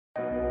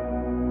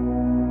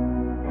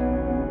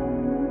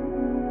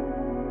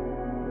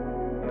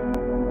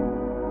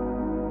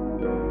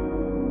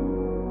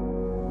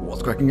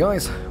What's cracking,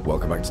 guys?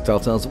 Welcome back to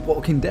Telltale's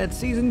Walking Dead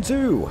Season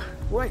 2!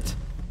 Right.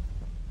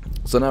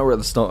 So now we're at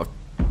the start of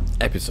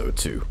Episode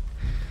 2.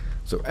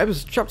 So,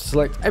 chapter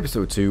select,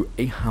 Episode 2,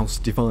 A House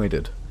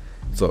Divided.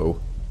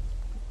 So,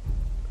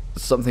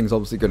 something's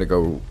obviously going to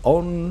go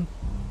on.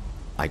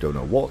 I don't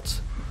know what.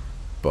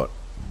 But,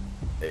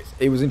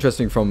 it was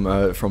interesting from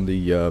the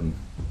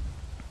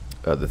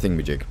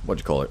thingamajig. What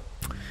do you call it?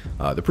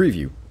 The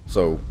preview.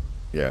 So,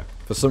 yeah.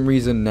 For some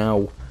reason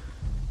now,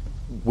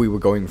 we were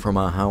going from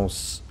our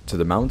house to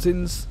the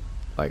mountains.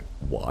 Like,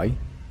 why?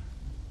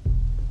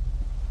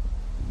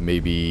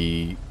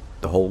 Maybe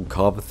the whole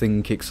Carver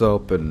thing kicks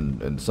up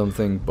and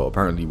something, but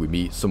apparently we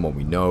meet someone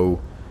we know,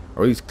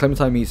 or at least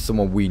Clementine meets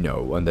someone we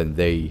know, and then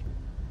they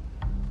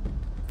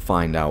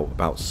find out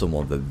about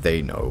someone that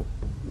they know,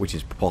 which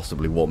is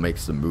possibly what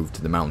makes them move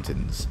to the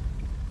mountains.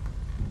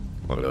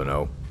 I don't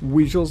know.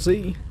 We shall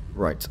see.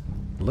 Right,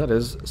 let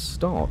us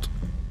start.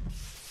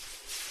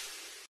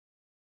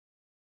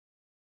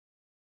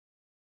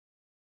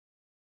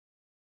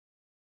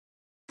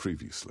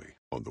 Previously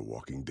on The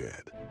Walking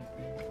Dead.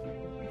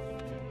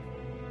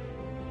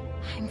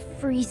 I'm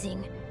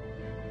freezing.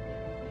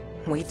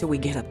 Wait till we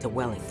get up to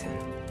Wellington,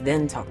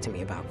 then talk to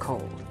me about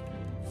cold.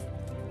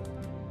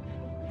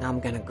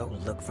 I'm gonna go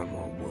look for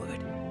more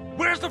wood.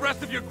 Where's the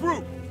rest of your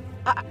group?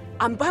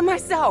 I'm by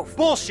myself!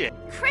 Bullshit!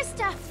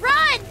 Krista,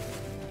 run!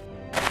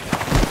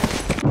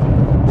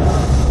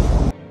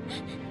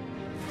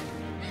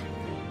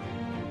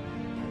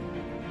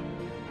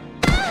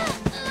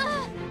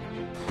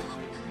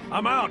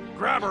 I'm out.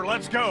 Grab her.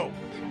 Let's go.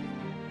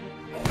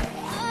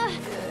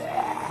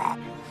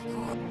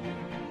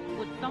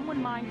 Would someone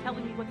mind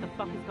telling me what the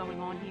fuck is going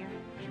on here?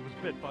 She was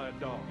bit by a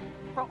dog.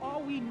 For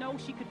all we know,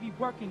 she could be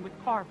working with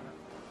Carver.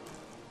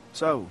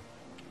 So,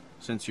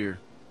 since you're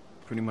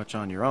pretty much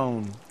on your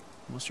own,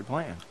 what's your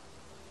plan?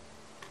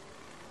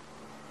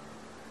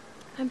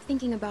 I'm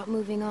thinking about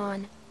moving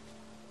on.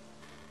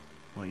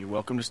 Well, you're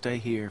welcome to stay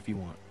here if you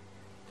want.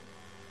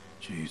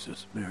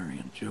 Jesus, Mary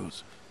and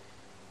Joseph.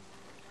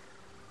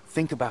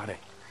 Think about it.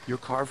 You're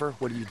Carver,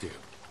 what do you do?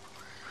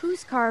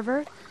 Who's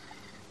Carver?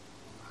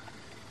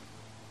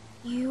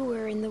 You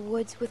were in the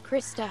woods with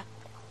Krista.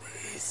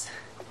 Please.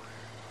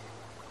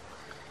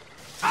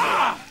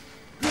 Ah!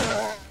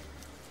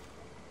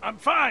 I'm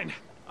fine.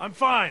 I'm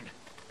fine.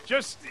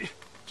 Just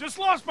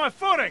lost my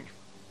footing.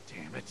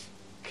 Damn it.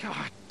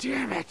 God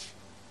damn it.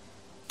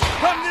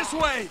 Come this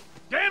way!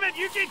 Damn it,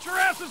 you get your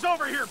asses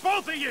over here,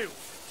 both of you!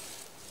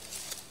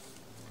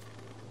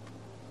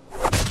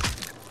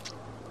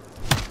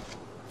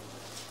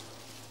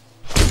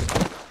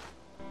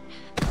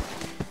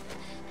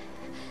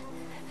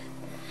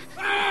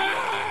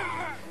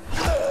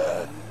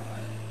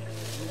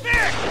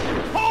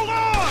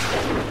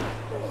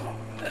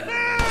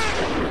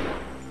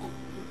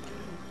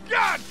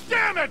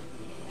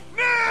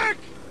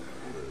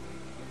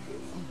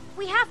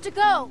 We have to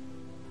go!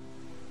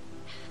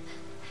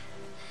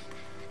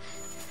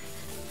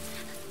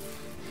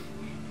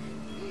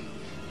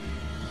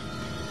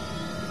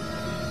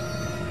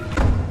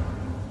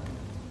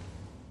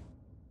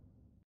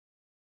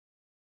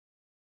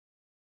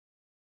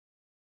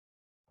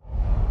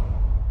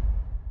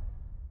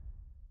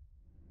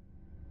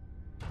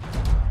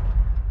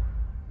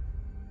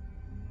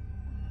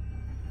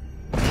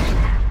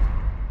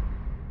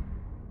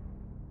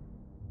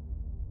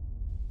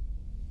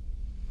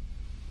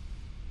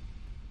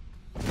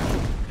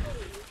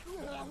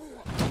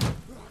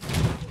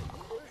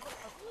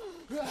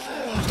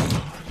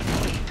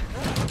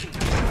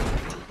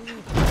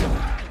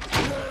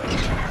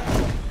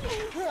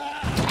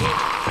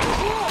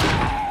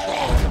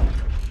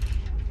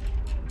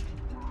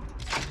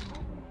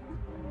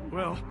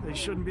 Well, they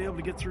shouldn't be able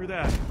to get through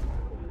that.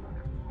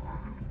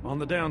 On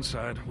the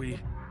downside, we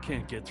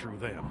can't get through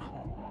them.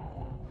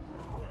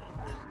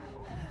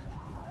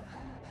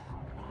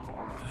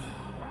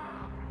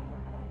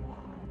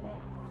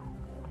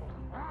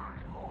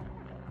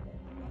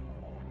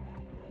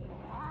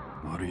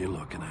 What are you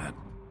looking at?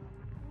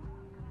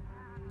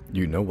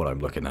 You know what I'm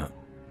looking at.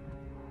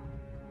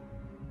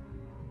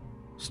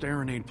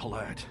 Staring ain't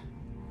polite.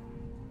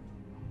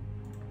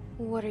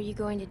 What are you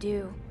going to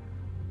do?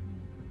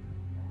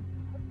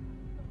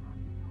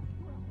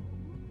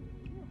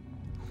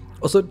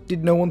 Also,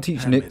 did no one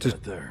teach Hand me Nick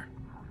that there.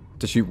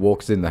 to shoot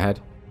walkers in the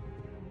head?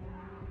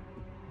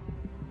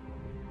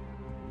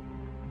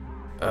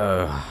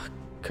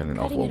 Cutting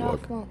off Cutting won't it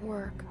work. off won't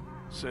work.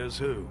 Says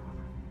who?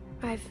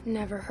 I've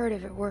never heard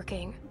of it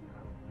working.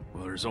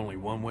 Well, there's only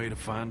one way to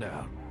find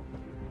out.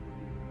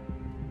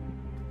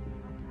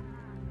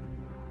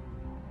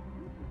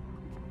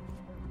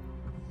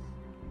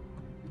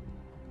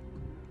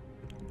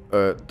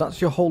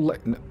 That's your whole leg.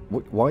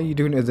 Why are you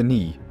doing it as a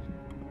knee?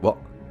 What?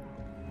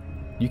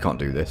 You can't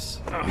do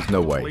this. There's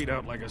no way. Bleed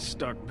out like a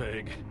stuck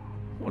pig.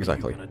 What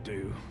Exactly. are you gonna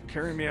do?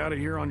 Carry me out of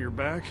here on your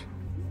back?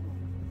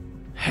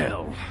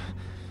 Hell.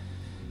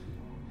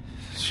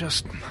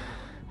 Just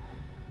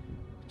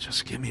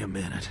give me a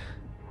minute.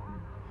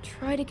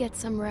 Try to get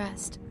some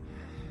rest.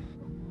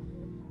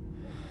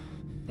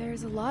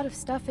 There's a lot of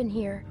stuff in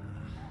here.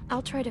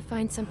 I'll try to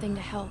find something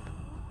to help.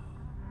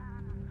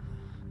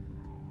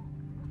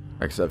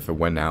 Except for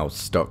we're now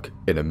stuck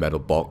in a metal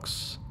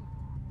box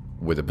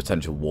with a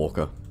potential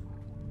walker.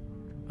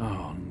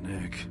 Oh,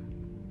 Nick.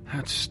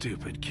 That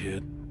stupid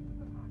kid.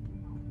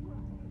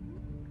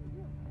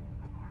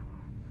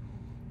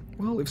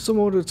 Well, if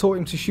someone would have taught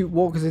him to shoot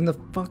walkers in the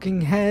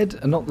fucking head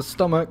and not the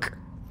stomach,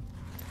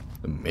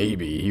 then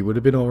maybe he would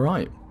have been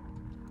alright.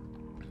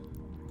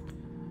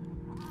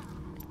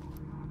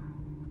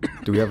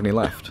 Do we have any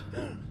left?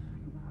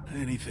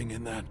 Anything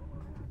in that?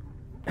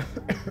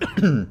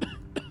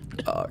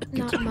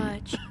 Not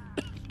much.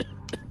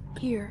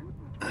 Here.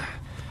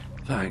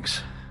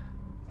 Thanks.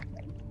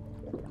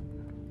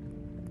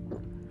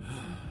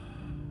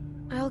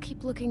 I'll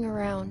keep looking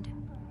around.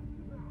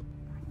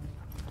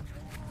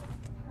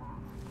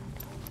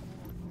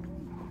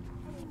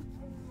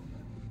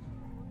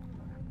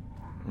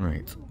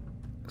 Right.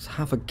 Let's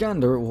have a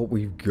gander at what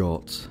we've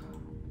got.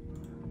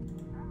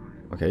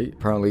 Okay,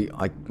 apparently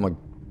my...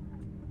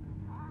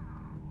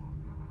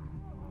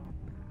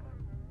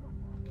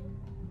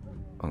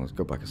 Oh, let's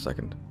go back a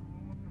second.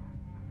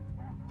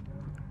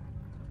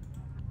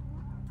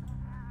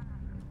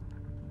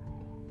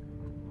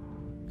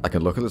 I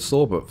can look at the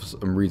saw, but for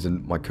some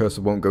reason my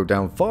cursor won't go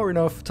down far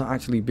enough to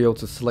actually be able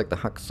to select the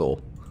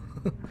hacksaw.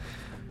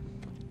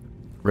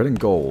 Red and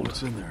gold.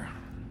 What's in there?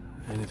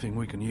 Anything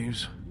we can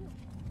use?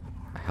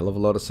 A hell of a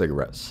lot of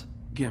cigarettes.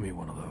 Give me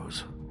one of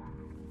those.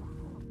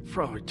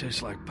 Probably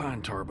tastes like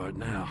pine tar by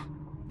now,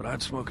 but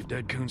I'd smoke a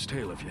dead coon's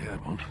tail if you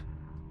had one.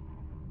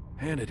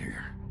 Hand it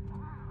here.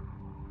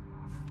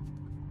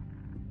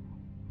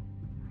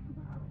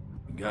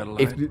 You got a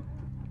light?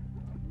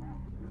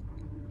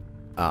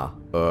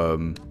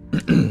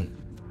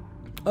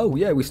 Oh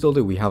yeah, we still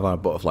do. We have our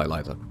butterfly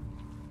lighter.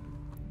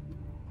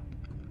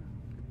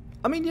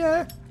 I mean,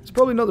 yeah, it's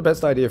probably not the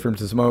best idea for him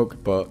to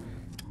smoke, but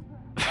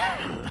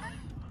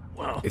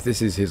Well, if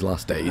this is his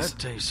last days... that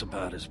tastes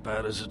about as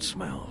bad as it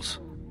smells.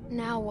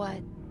 Now what?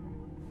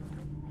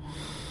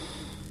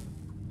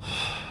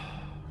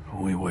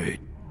 We wait.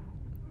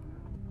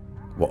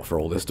 What, for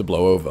all this to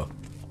blow over?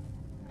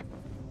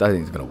 That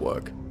ain't gonna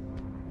work.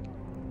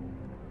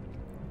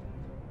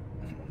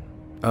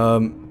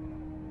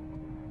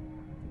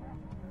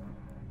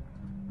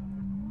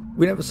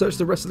 We never searched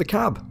the rest of the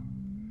cab.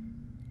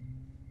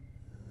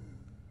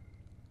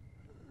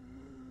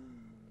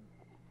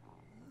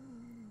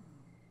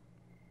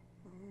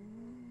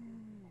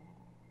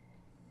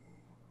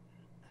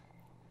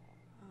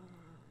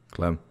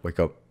 Clem, wake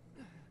up.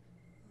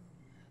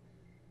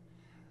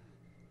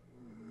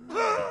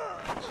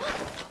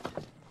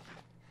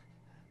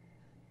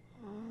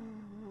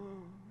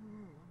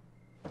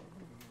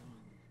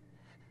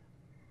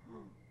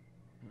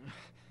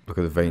 Look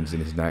at the veins in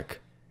his neck.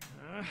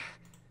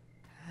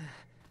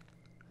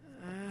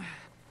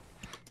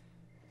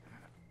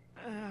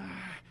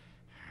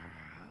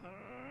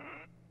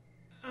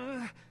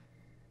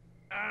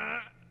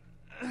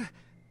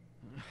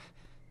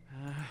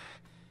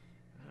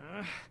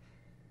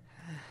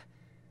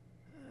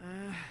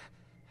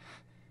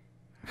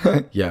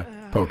 Yeah,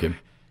 poke him.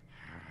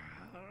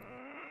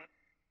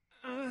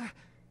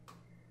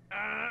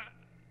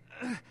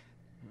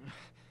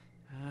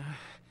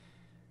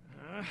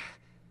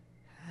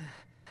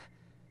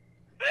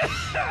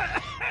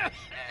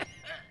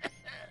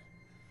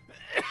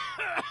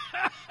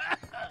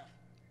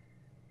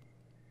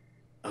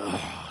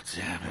 Oh,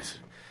 damn it.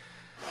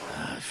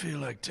 I feel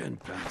like 10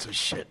 pounds of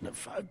shit in a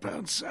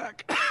 5-pound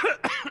sack.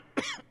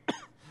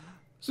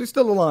 So he's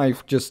still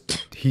alive,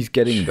 just he's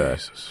getting there.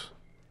 Jesus.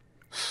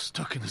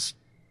 Stuck in this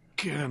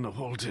can the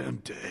whole damn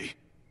day.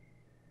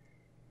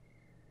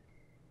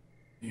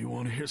 You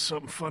want to hear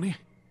something funny?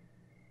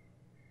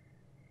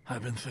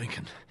 I've been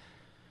thinking,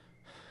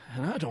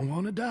 and I don't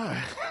want to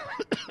die.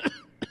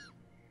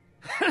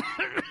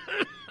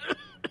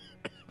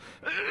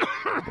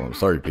 Well, I'm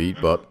sorry, Pete,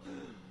 but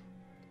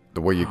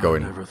the way you're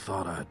going... I never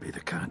thought I'd be the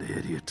kind of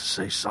idiot to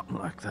say something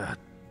like that.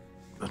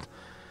 But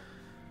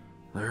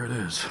there it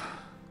is.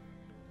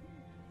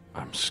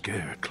 I'm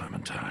scared,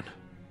 Clementine.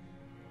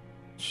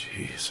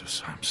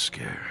 Jesus, I'm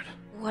scared.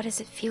 What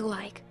does it feel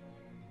like?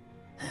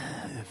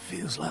 It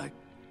feels like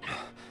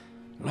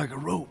a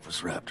rope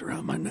was wrapped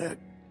around my neck.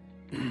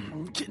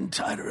 Getting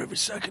tighter every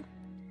second.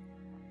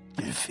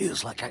 It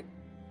feels like I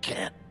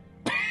can't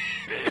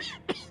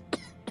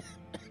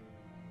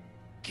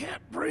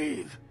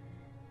breathe.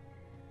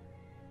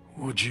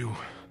 Would you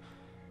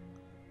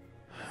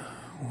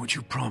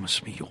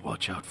promise me you'll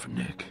watch out for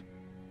Nick?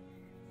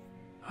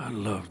 I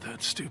love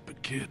that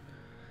stupid kid.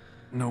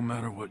 No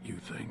matter what you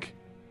think,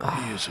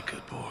 he is a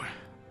good boy.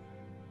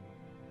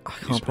 I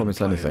can't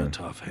promise anything. A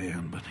tough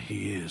hand, but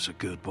he is a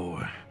good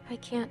boy. I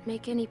can't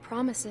make any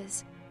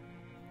promises.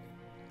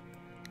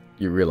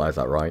 You realize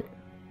that, right?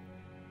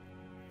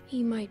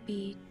 He might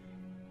be...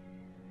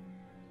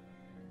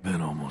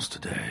 Been almost a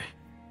day.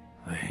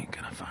 They ain't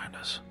gonna find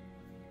us.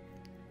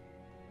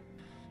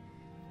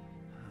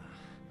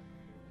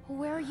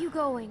 Where are you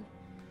going?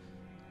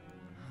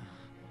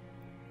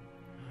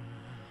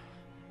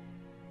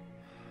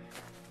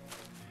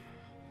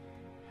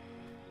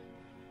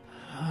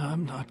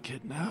 not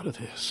getting out of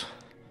this.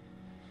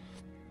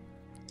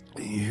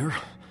 You're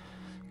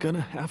gonna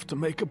have to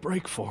make a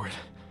break for it.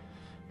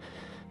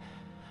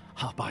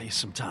 I'll buy you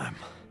some time.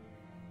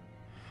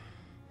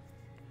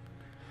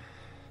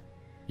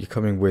 You're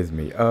coming with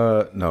me.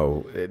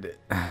 No.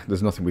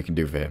 There's nothing we can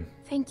do for him.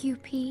 Thank you,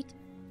 Pete.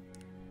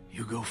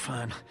 You go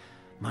find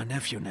my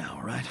nephew now,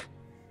 all right?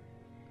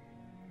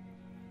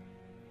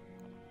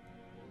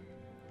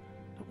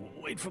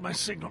 Wait for my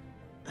signal.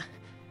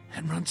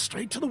 And run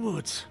straight to the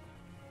woods.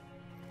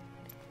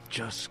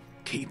 Just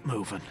keep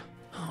moving,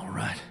 all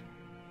right?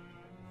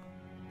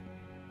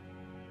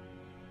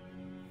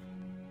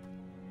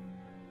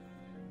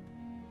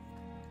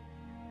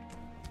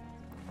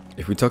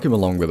 If we took him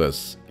along with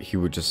us, he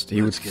would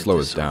slow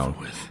us down.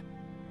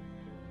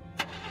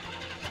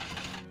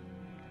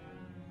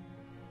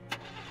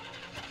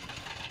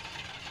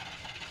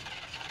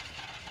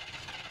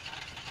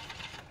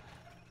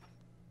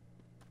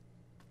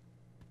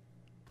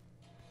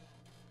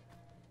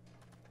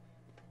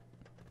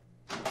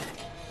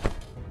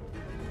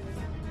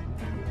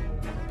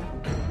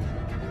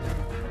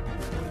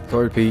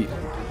 Sorry, Pete.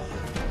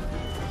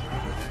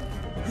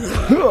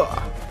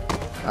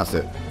 That's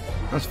it.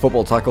 That's a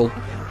football tackle.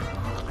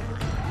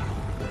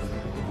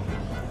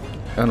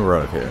 And we're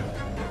out of here.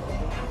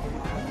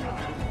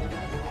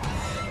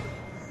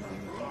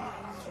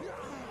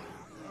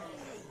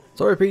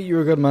 Sorry, Pete,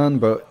 you're a good man,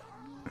 but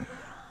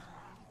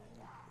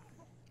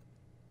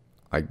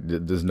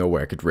there's no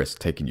way I could risk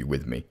taking you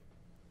with me.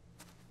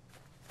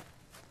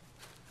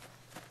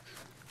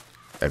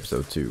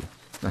 Episode 2.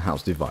 The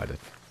House Divided.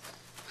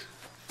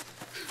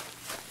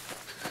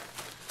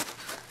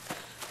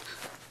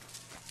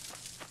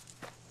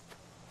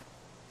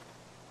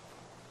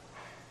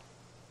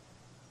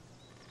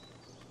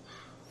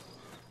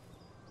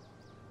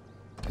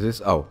 Is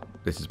this? Oh,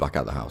 this is back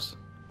at the house.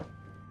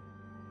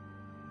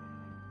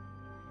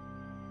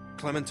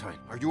 Clementine,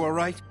 are you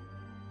alright?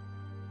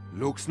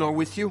 Luke's not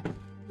with you?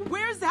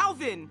 Where's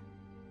Alvin?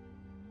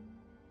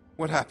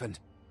 What happened?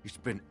 It's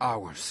been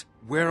hours.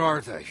 Where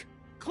are they?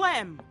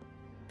 Clem!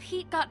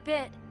 Pete got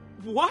bit.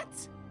 What?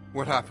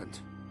 What happened?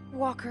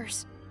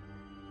 Walkers.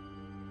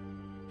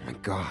 My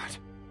God.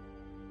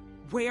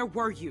 Where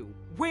were you?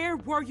 Where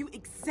were you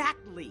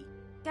exactly?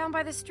 Down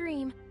by the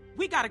stream.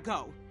 We gotta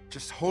go.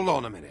 Just hold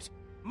on a minute.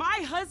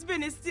 My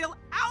husband is still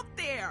out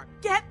there!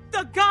 Get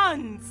the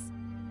guns!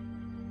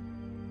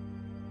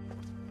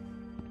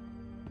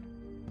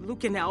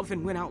 Luke and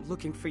Alvin went out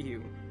looking for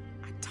you.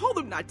 I told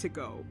them not to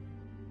go.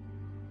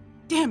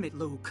 Damn it,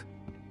 Luke.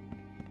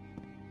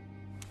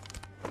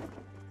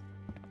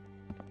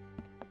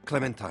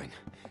 Clementine,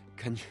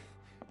 can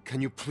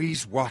you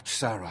please watch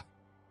Sarah?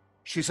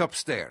 She's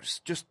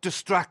upstairs. Just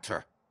distract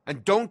her.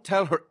 And don't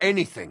tell her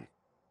anything.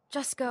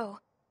 Just go.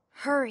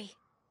 Hurry.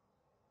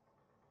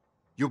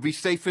 You'll be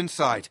safe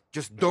inside.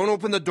 Just don't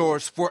open the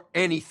doors for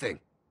anything.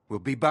 We'll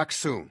be back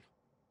soon.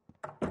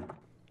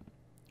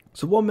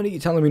 So 1 minute you're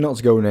telling me not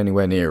to go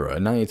anywhere near her,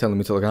 and now you're telling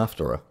me to look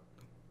after her.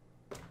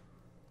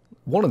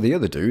 One or the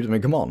other, dude. I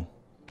mean, come on.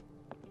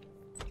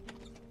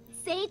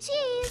 Say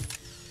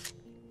cheese!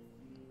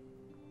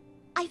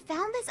 I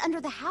found this under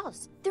the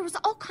house. There was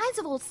all kinds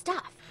of old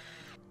stuff.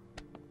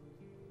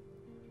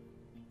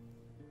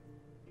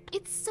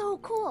 It's so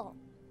cool.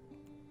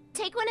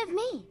 Take one of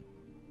me.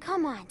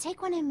 Come on,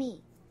 take one of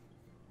me.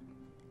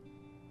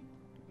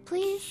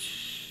 Please?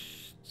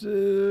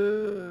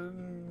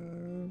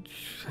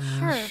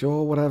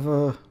 Sure,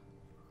 whatever.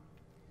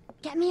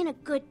 Get me in a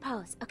good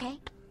pose, okay?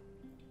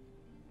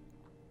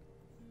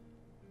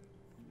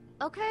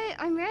 Okay,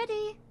 I'm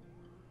ready.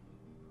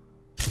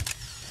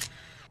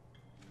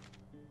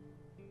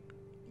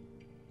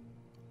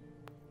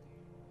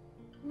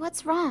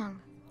 What's wrong?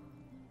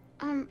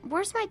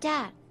 Where's my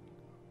dad?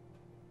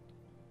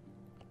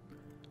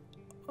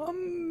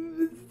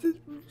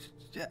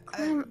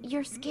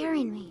 You're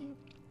scaring me.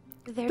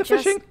 They're The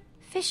just fishing?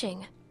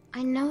 fishing.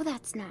 I know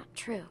that's not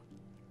true.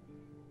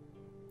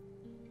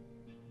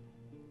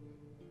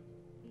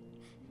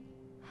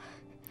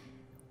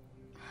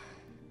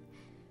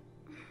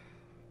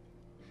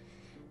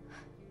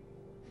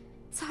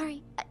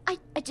 Sorry, I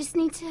just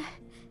need to...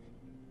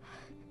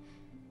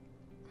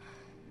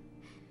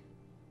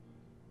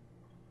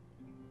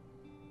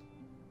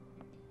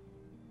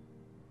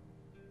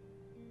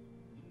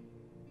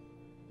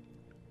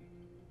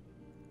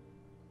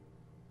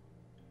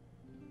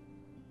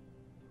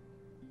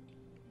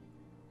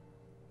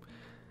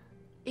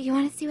 You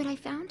want to see what I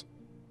found?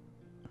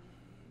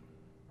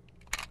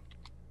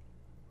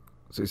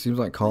 So it seems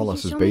like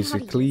Carlos is show me how to use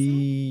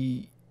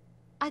basically...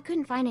 I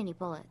couldn't find any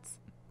bullets.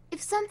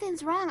 If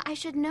something's wrong, I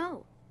should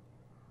know.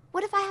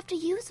 What if I have to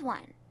use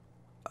one?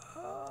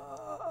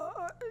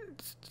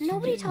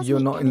 Nobody tells You're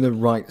me not in the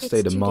anything. right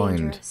state of too mind.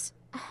 dangerous.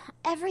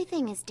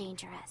 Everything is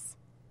dangerous.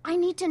 I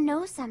need to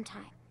know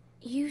sometime.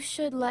 You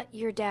should let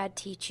your dad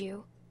teach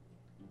you.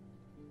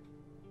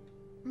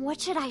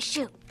 What should I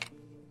shoot?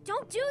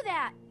 Don't do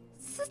that!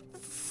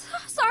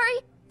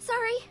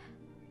 Sorry.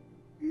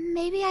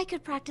 Maybe I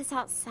could practice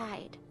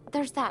outside.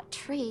 There's that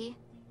tree.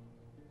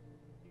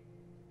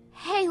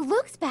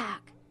 Luke's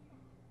back.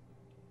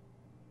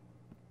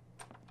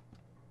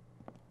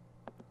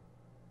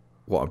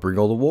 What, bring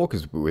all the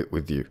walkers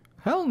with you?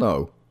 Hell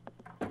no.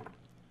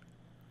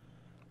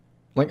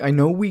 Like, I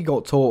know we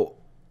got taught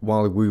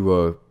while we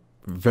were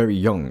very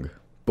young,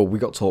 but we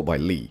got taught by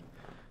Lee.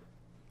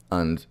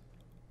 And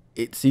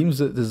it seems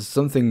that there's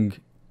something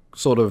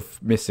sort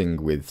of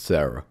missing with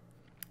Sarah.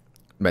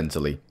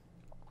 Mentally.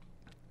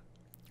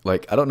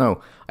 Like, I don't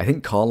know. I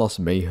think Carlos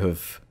may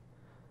have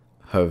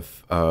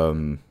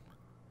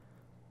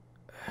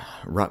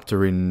wrapped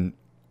her in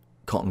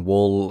cotton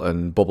wool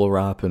and bubble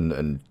wrap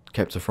and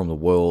kept her from the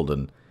world,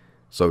 and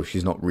so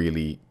she's not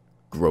really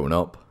grown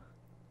up.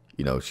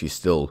 You know, she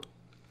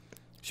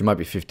might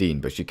be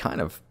 15, but she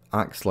kind of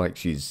acts like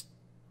she's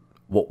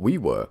what we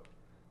were,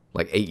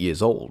 like 8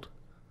 years old.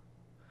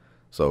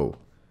 So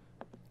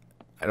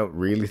I don't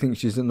really think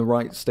she's in the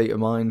right state of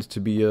mind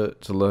to be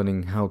to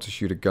learning how to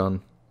shoot a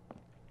gun.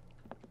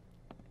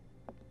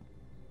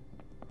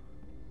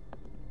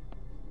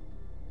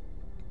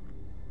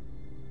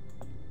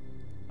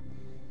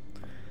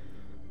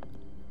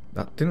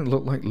 That didn't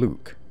look like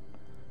Luke.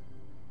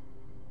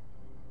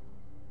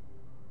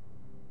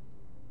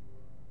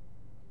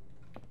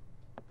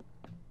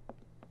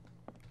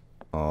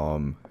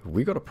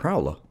 We got a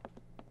prowler.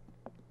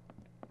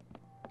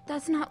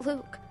 That's not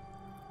Luke.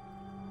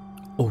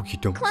 Oh, you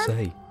don't Clem,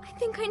 say. I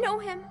think I know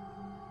him.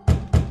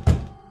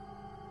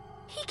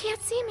 He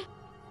can't see me.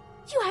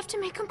 You have to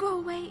make him go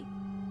away.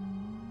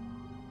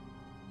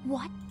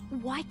 What?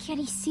 Why can't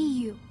he see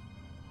you?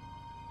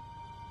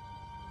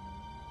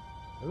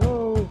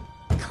 Hello?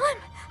 Clem,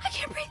 I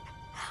can't breathe.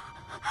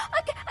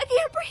 I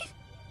can't breathe.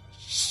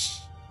 Shh.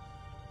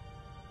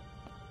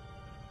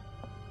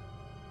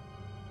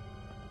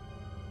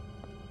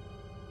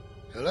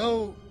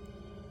 Hello?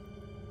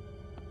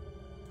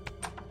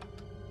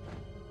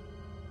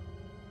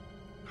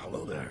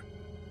 Hello there.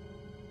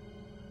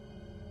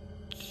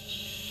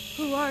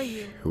 Who are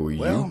you? Who are you?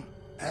 Well,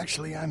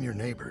 actually, I'm your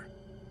neighbor.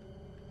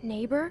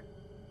 Neighbor?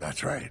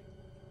 That's right.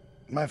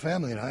 My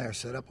family and I are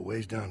set up a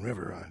ways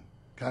downriver. I'm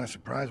kind of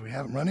surprised we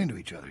haven't run into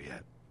each other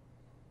yet.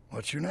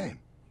 What's your name?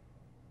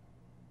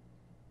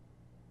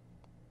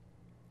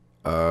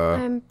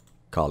 I'm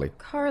Carly.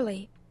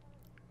 Carly.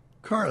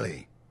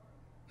 Carly.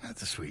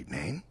 That's a sweet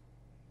name.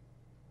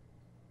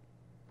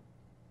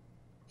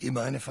 You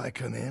mind if I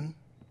come in,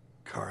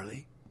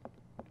 Carly?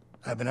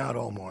 I've been out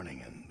all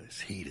morning and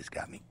this heat has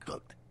got me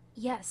cooked.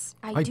 Yes,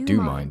 I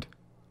do mind.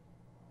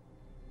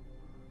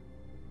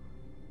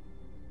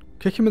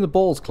 Kick him in the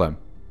balls, Clem.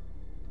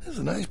 This is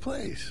a nice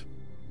place.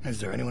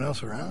 Is there anyone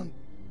else around?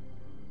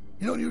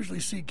 You don't usually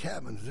see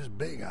cabins this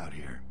big out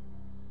here.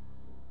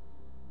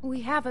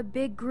 We have a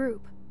big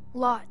group.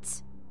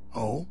 Lots.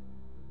 Oh?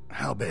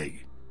 How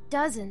big?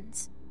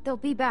 Dozens. They'll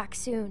be back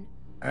soon.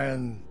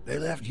 And they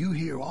left you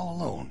here all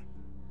alone.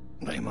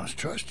 They must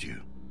trust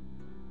you.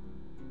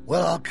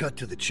 Well, I'll cut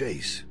to the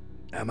chase.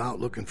 I'm out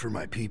looking for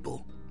my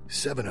people.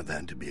 7 of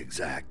them, to be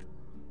exact.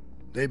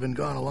 They've been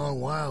gone a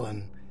long while,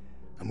 and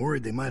I'm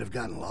worried they might have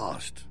gotten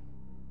lost.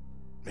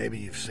 Maybe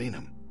you've seen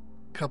them.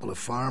 Couple of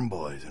farm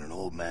boys and an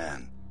old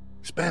man.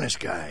 Spanish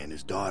guy and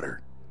his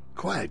daughter.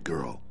 Quiet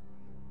girl.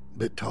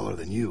 Bit taller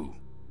than you.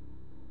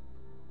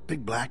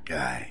 Big black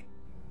guy.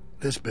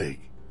 This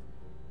big.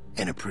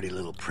 And a pretty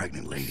little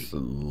pregnant lady. That's a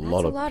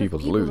lot of people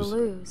to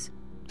lose.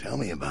 Tell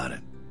me about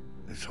it.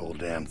 This whole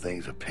damn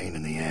thing's a pain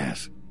in the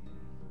ass.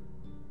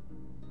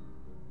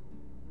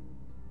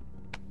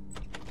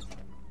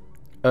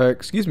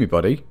 Excuse me,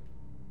 buddy.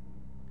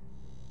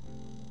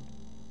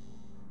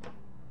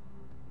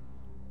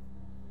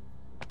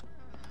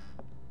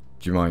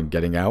 Do you mind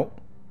getting out?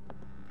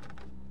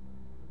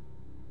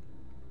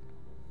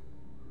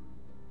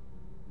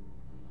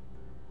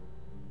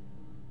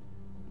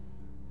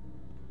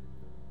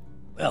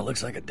 Well,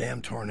 looks like a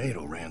damn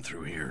tornado ran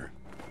through here.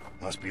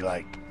 Must be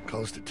like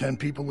close to 10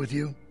 people with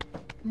you?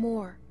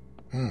 More.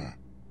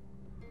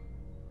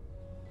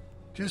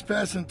 Just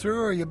passing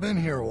through, or you been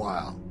here a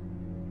while?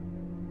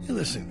 Hey,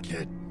 listen,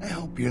 kid. I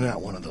hope you're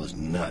not one of those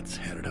nuts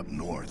headed up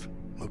north,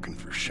 looking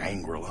for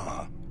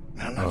Shangri-La.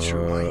 I'm not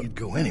sure why you'd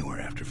go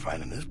anywhere after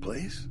finding this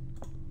place.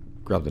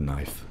 Grab the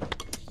knife.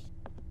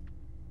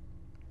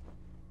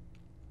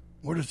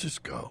 Where does this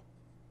go?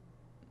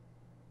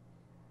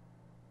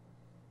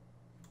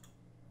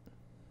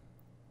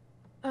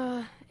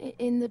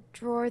 In the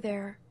drawer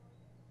there.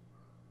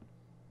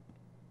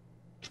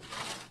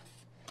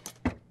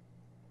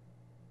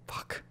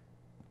 Fuck.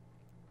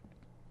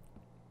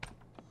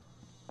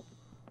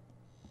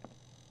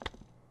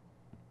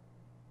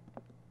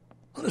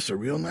 Well, it's a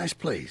real nice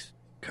place.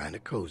 Kinda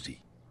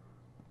cozy.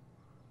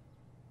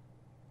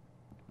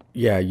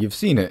 Yeah, you've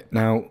seen it.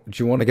 Now,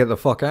 do you want to get the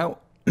fuck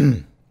out?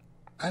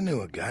 I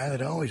knew a guy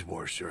that always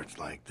wore shirts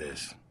like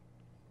this.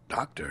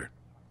 Doctor.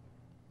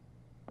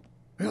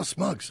 Real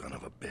smug son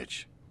of a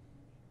bitch.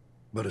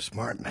 But a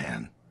smart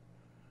man.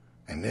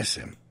 I miss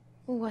him.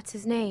 What's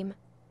his name?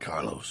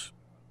 Carlos.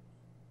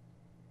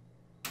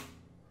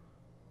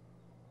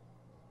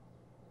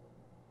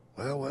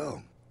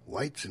 Well,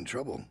 White's in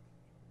trouble.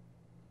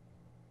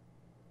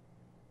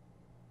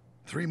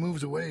 3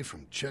 moves away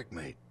from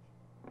checkmate.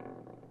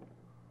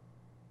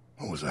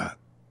 What was that?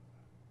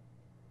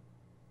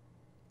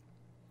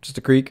 Just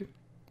a creek.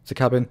 It's a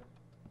cabin.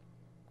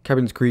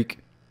 Cabin's creek.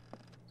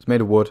 It's made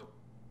of wood.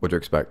 What do you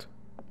expect?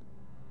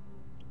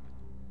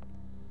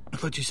 I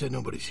thought you said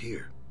nobody's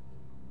here.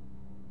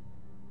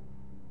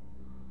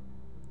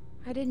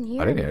 I didn't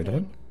hear I didn't hear anything.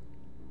 anything.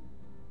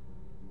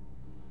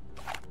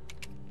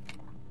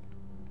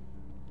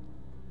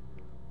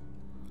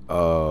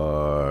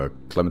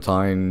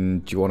 Clementine,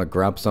 do you want to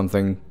grab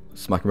something?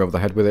 Smack me over the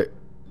head with it?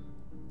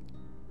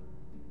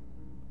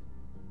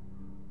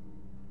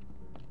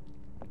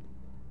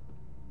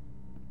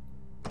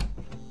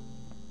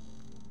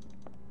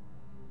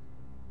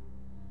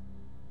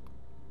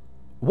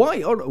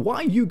 Why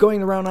are you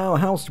going around our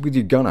house with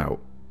your gun out?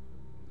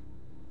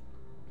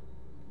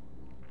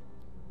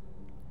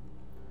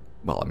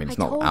 Well, I mean, it's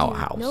I not told our you,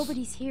 house.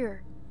 Nobody's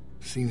here.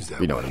 Seems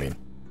that You know way. what I mean.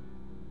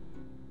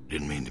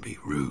 Didn't mean to be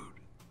rude.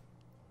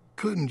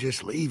 Couldn't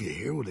just leave you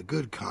here with a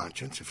good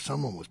conscience if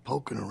someone was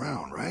poking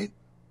around, right?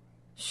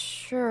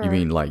 Sure. You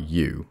mean like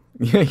you?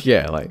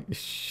 Yeah, like,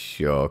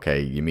 sure,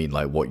 okay. You mean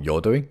like what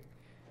you're doing?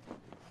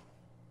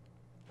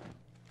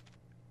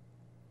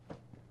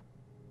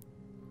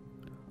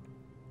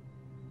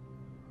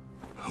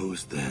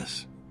 Who's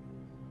this?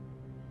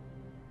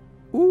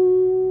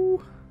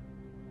 Ooh.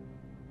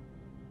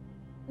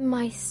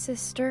 My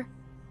sister.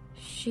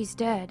 She's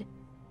dead.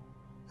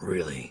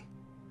 Really?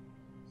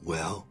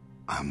 Well,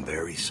 I'm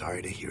very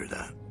sorry to hear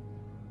that.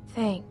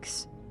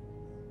 Thanks.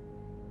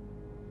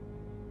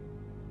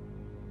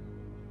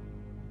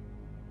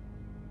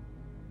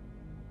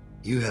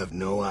 You have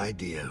no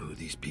idea who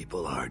these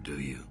people are, do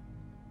you?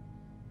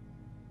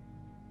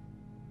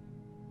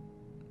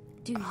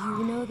 Do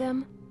you know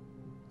them?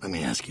 Let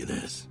me ask you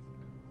this.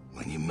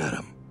 When you met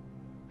them,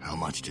 how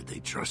much did they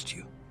trust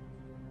you?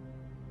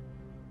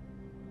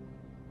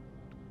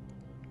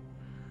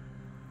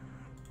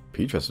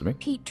 Pete trusted me.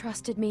 Pete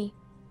trusted me.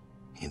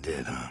 He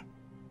did, huh?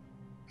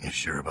 You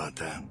sure about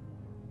that?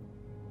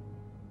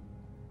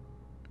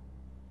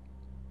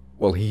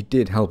 Well, he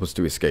did help us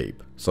to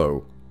escape,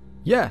 so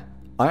yeah,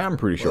 I am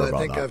pretty sure Well, about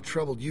I think that. I've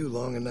troubled you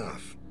long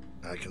enough.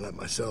 I can let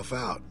myself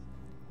out.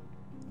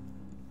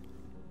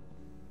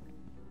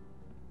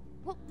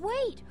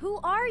 Wait, who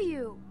are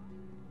you?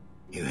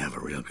 You have a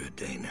real good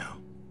day now.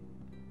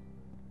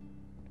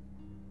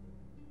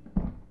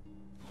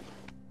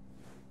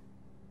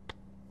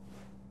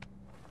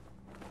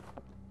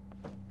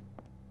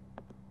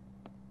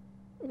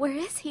 Where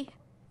is he?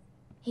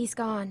 He's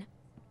gone.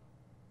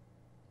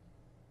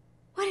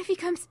 What if he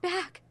comes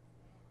back?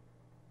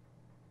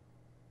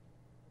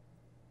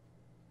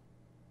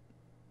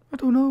 I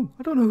don't know.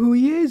 I don't know who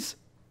he is.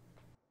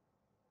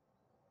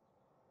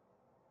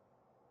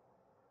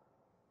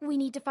 We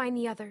need to find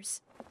the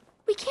others.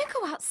 We can't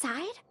go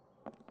outside.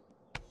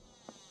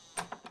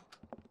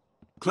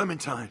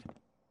 Clementine.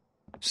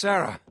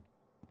 Sarah.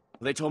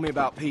 They told me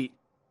about Pete.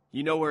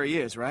 You know where he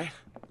is, right?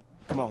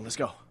 Come on, let's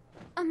go.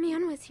 A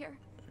man was here.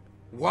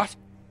 What?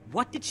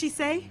 What did she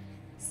say?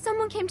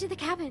 Someone came to the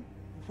cabin.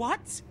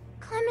 What?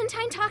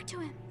 Clementine talked to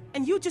him.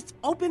 And you just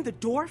opened the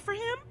door for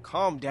him?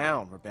 Calm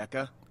down,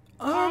 Rebecca.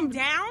 Calm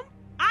down?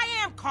 I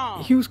am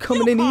calm. He was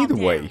coming You in calm either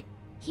down. way.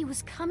 He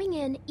was coming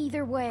in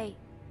either way.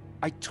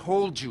 I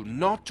told you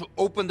not to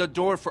open the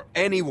door for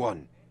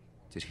anyone.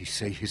 Did he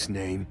say his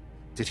name?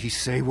 Did he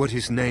say what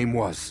his name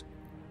was?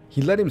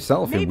 He let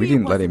himself in. Maybe We it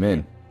didn't let him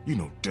wasn't in. You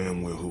know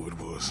damn well who it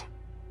was.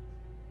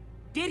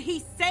 Did he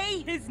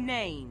say his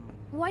name?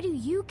 Why do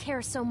you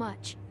care so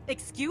much?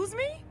 Excuse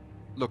me?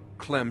 Look,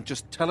 Clem,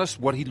 just tell us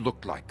what he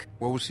looked like.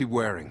 What was he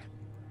wearing?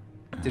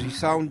 Did he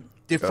sound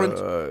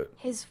different?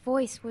 His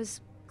voice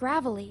was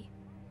gravelly.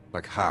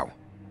 Like how?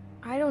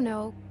 I don't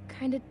know,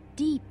 kind of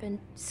deep and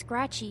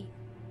scratchy.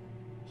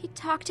 He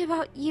talked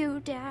about you,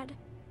 Dad.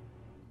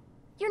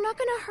 You're not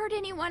gonna hurt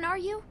anyone, are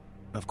you?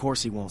 Of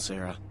course he won't,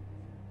 Sarah.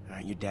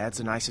 Your dad's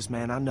the nicest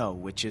man I know,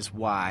 which is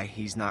why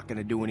he's not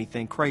gonna do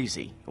anything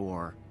crazy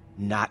or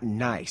not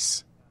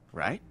nice,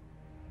 right?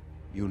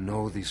 You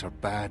know these are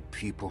bad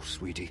people,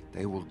 sweetie.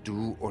 They will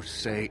do or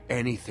say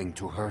anything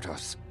to hurt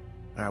us.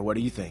 All right, what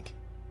do you think?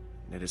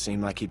 Did it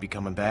seem like he'd be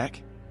coming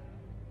back?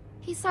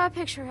 He saw a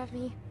picture of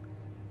me.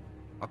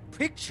 A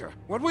picture?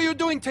 What were you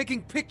doing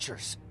taking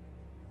pictures?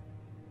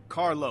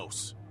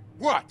 Carlos,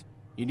 What?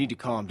 you need to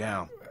calm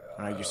down.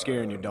 All right, you're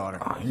scaring your daughter.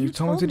 You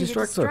told me to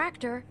distract her.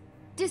 distract her.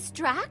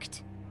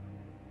 Distract?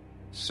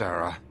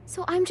 Sarah.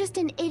 So I'm just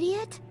an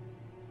idiot?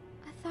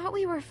 I thought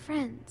we were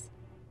friends.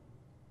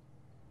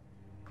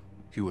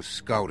 He was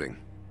scouting.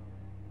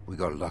 We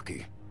got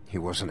lucky. He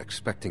wasn't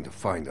expecting to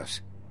find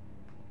us.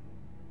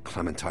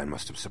 Clementine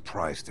must have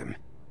surprised him.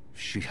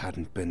 She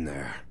hadn't been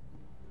there.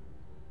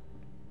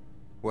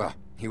 Well,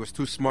 he was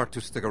too smart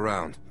to stick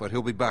around, but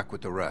he'll be back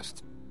with the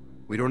rest.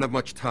 We don't have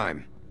much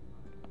time.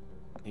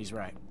 He's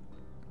right.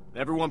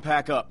 Everyone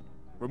pack up.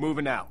 We're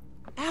moving out.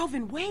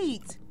 Alvin,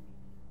 wait.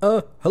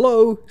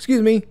 Hello?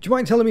 Excuse me. Do you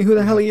mind telling me who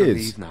the hell he have to is?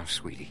 leave now,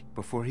 sweetie,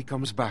 before he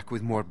comes back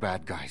with more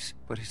bad guys.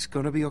 But it's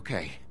gonna be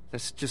okay.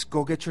 Let's just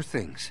go get your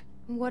things.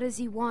 What does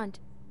he want?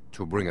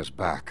 To bring us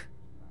back.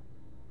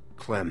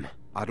 Clem,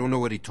 I don't know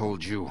what he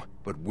told you,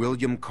 but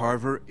William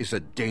Carver is a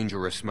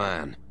dangerous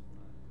man.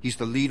 He's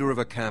the leader of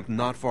a camp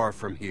not far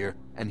from here,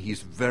 and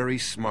he's very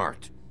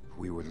smart.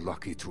 We were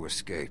lucky to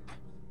escape.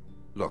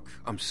 Look,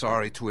 I'm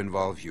sorry to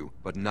involve you,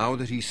 but now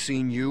that he's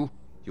seen you,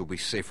 you'll be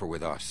safer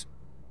with us.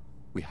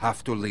 We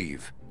have to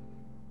leave.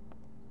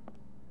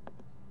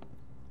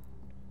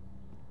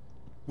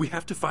 We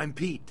have to find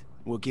Pete.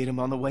 We'll get him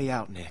on the way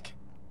out, Nick.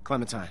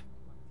 Clementine,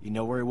 you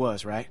know where he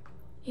was, right?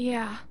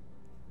 Yeah.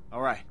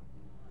 All right.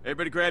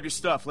 Everybody grab your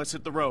stuff. Let's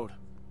hit the road.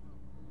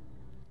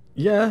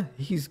 Yeah,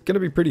 he's gonna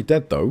be pretty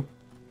dead, though.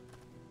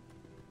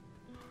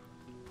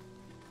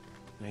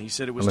 Now, you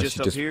said it was Unless just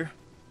you up just here?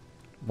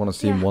 Want to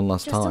see him one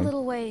last just time. a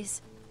little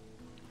ways.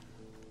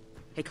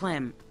 Hey,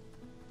 Clem.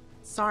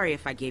 Sorry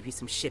if I gave you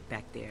some shit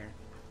back there.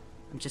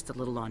 I'm just a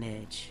little on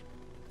edge.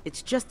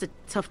 It's just a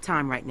tough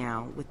time right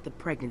now with the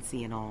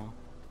pregnancy and all.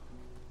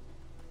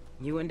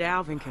 You and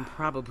Alvin can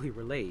probably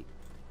relate.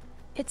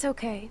 It's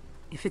okay.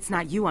 If it's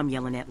not you I'm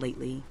yelling at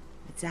lately,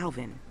 it's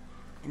Alvin.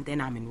 And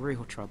then I'm in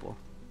real trouble.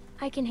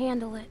 I can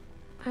handle it.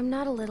 I'm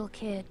not a little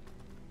kid.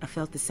 I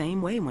felt the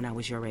same way when I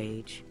was your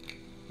age.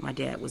 My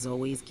dad was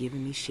always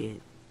giving me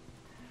shit.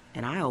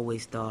 And I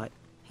always thought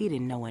he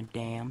didn't know a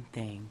damn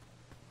thing.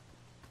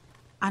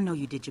 I know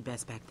you did your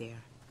best back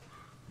there.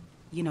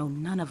 You know,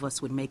 none of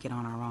us would make it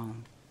on our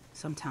own.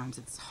 Sometimes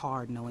it's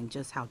hard knowing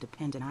just how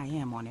dependent I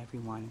am on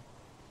everyone.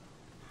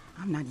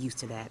 I'm not used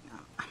to that.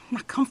 I'm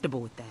not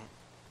comfortable with that.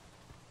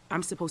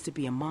 I'm supposed to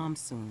be a mom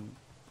soon.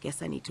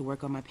 Guess I need to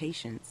work on my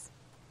patience.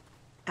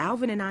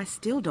 Alvin and I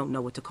still don't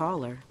know what to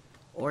call her.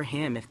 Or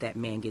him if that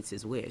man gets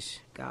his wish.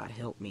 God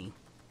help me.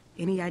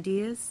 Any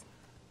ideas?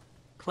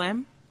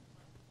 Clem?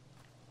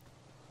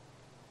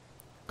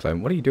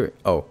 Clem, what are you doing?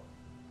 Oh.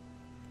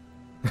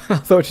 I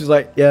thought she was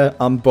like, yeah,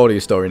 I'm bored of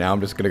your story now.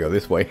 I'm just gonna go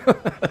this way.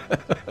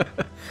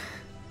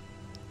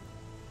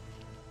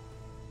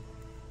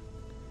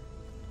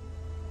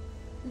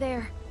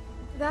 There.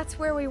 That's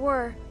where we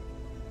were.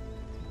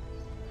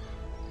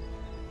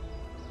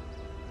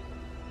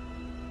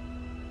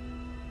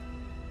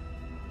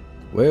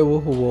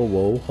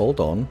 Whoa, hold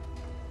on.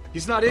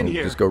 He's not in Don't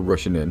here. just go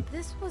rushing in.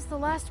 This was the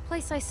last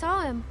place I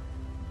saw him.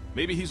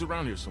 Maybe he's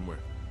around here somewhere.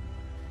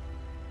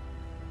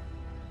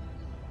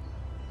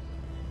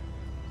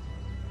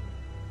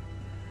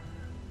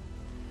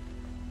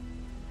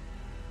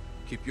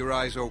 Keep your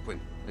eyes open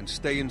and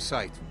stay in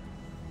sight.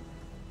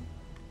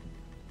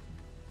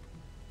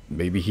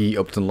 Maybe he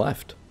upped and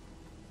left.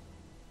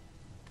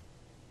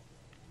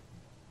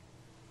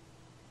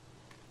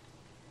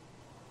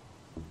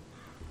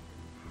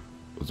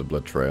 Was a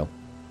blood trail.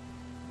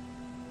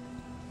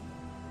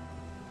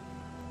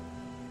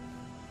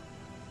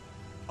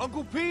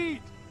 Uncle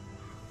Pete!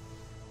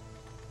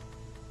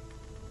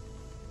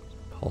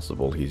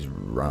 Possible he's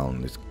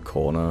round this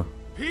corner.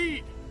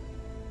 Pete!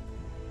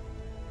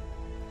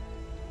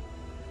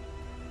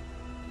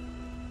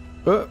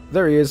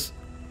 There he is.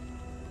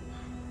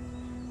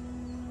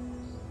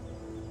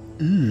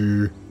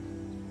 Ew.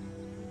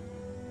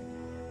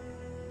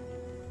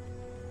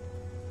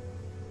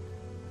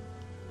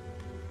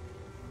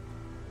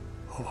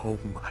 Oh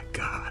my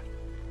God.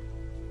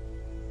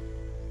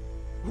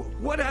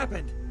 What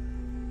happened?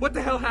 What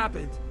the hell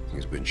happened?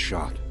 He's been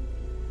shot.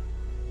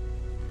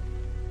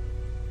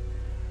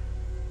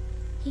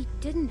 He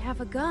didn't have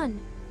a gun.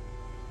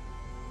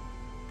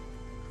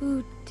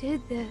 Who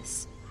did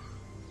this?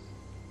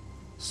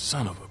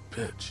 Son of a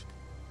bitch.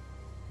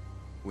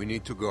 We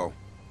need to go.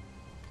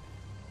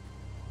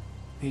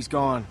 He's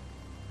gone.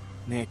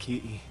 Nick,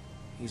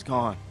 he's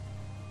gone.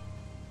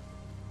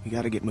 We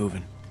gotta get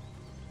moving.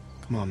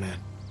 Come on, man.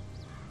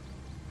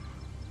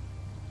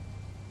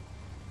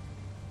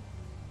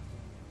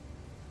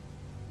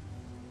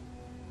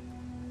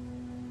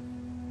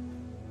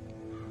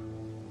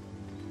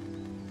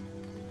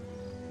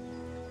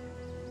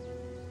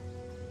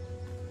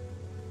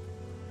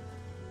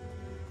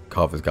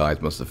 Carver's guys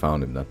must have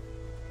found him then.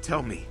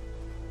 Tell me.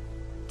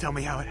 Tell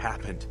me how it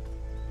happened.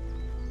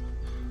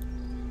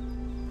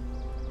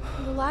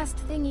 The last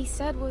thing he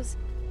said was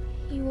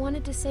he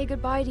wanted to say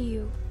goodbye to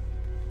you.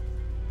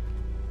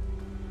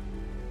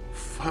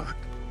 Fuck.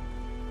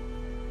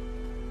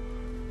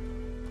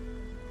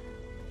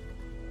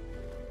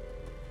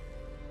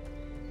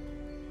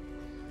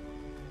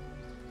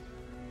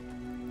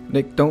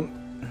 Nick, don't...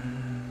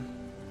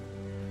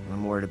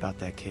 I'm worried about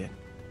that kid.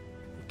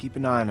 Keep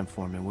an eye on him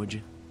for me, would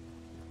you?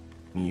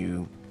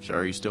 You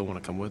sure you still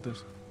want to come with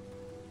us?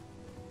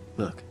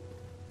 Look,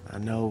 I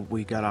know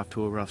we got off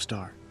to a rough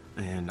start,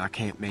 and I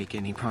can't make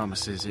any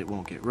promises it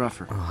won't get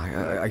rougher.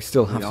 Oh, I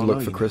still have to all look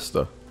know for you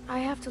Krista. I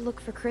have to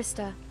look for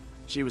Krista.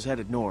 She was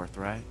headed north,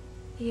 right?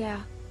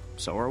 Yeah.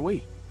 So are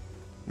we.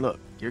 Look,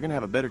 you're gonna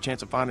have a better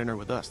chance of finding her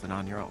with us than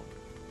on your own.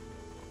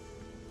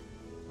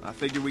 I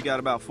figure we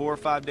got about 4 or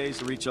 5 days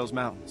to reach those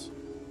mountains.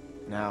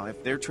 Now,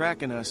 if they're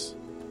tracking us,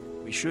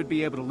 we should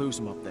be able to lose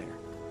them up there.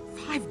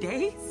 5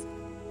 days?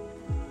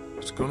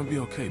 It's gonna be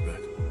okay,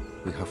 Beck.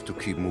 We have to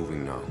keep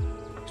moving now.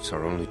 It's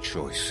our only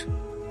choice.